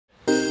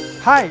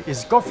Hi,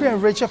 it's Godfrey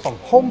and Rachel from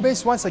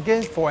Homebase once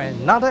again for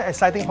another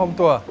exciting home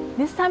tour.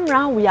 This time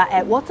round, we are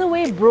at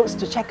Waterway Brooks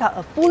to check out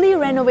a fully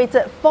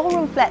renovated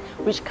 4-room flat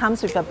which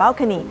comes with a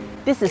balcony.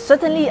 This is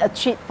certainly a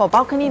treat for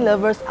balcony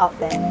lovers out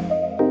there.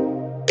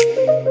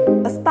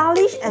 A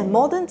stylish and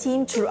modern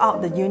theme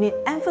throughout the unit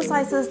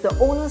emphasizes the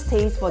owner's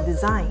taste for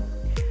design.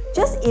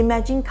 Just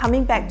imagine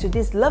coming back to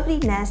this lovely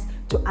nest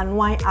to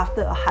unwind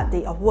after a hard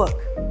day of work.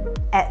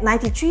 At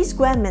 93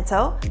 square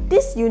meter,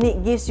 this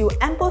unit gives you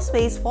ample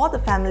space for the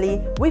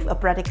family with a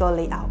practical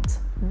layout.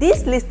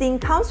 This listing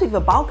comes with a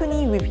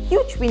balcony with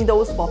huge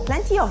windows for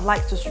plenty of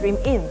light to stream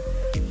in,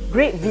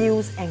 great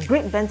views and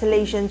great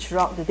ventilation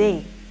throughout the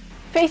day.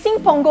 Facing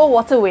Punggol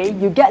Waterway,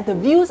 you get the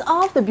views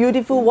of the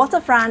beautiful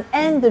waterfront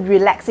and the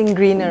relaxing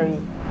greenery.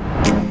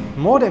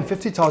 More than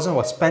 50,000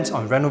 was spent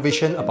on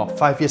renovation about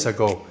 5 years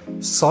ago.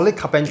 Solid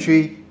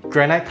carpentry,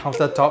 granite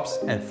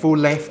countertops and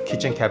full-length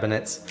kitchen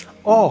cabinets,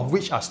 all of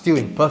which are still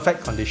in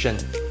perfect condition.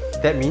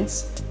 That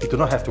means you do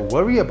not have to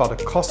worry about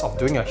the cost of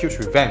doing a huge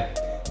revamp.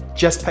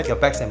 Just pack your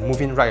bags and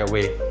move in right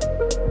away.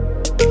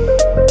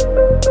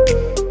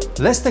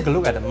 Let's take a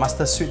look at the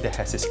master suite that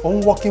has its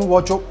own walk-in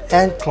wardrobe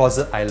and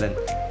closet island.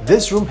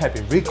 This room has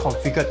been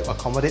reconfigured to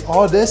accommodate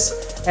all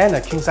this and a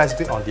king-size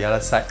bed on the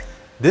other side.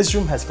 This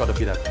room has got to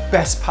be the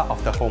best part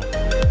of the home.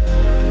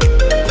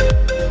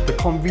 The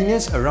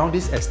convenience around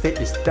this estate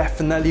is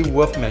definitely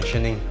worth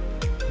mentioning.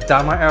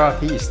 Damai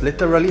LRT is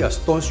literally a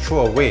stone's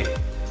throw away.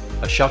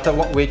 A sheltered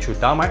walkway through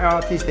Damai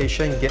LRT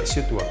station gets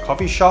you to a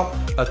coffee shop,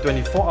 a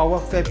 24-hour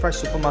fair price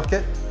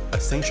supermarket, a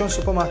Sheng Siong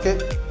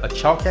supermarket, a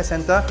childcare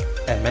centre,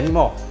 and many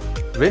more.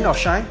 Rain or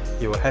shine,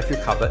 it will have you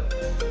covered.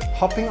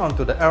 Hopping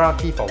onto the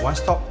LRT for one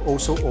stop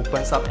also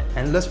opens up an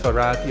endless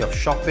variety of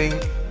shopping,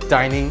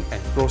 dining,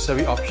 and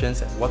grocery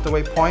options at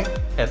Waterway Point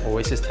and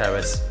Oasis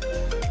Terrace.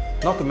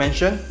 Not to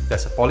mention,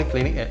 there's a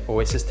polyclinic at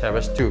Oasis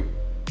Terrace too.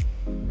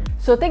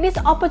 So take this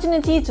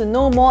opportunity to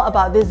know more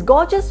about this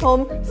gorgeous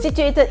home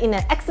situated in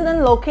an excellent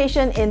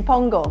location in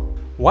Punggol.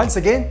 Once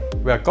again,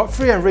 we are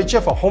Godfrey and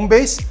Rachel for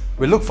Homebase.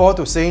 We look forward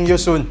to seeing you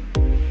soon.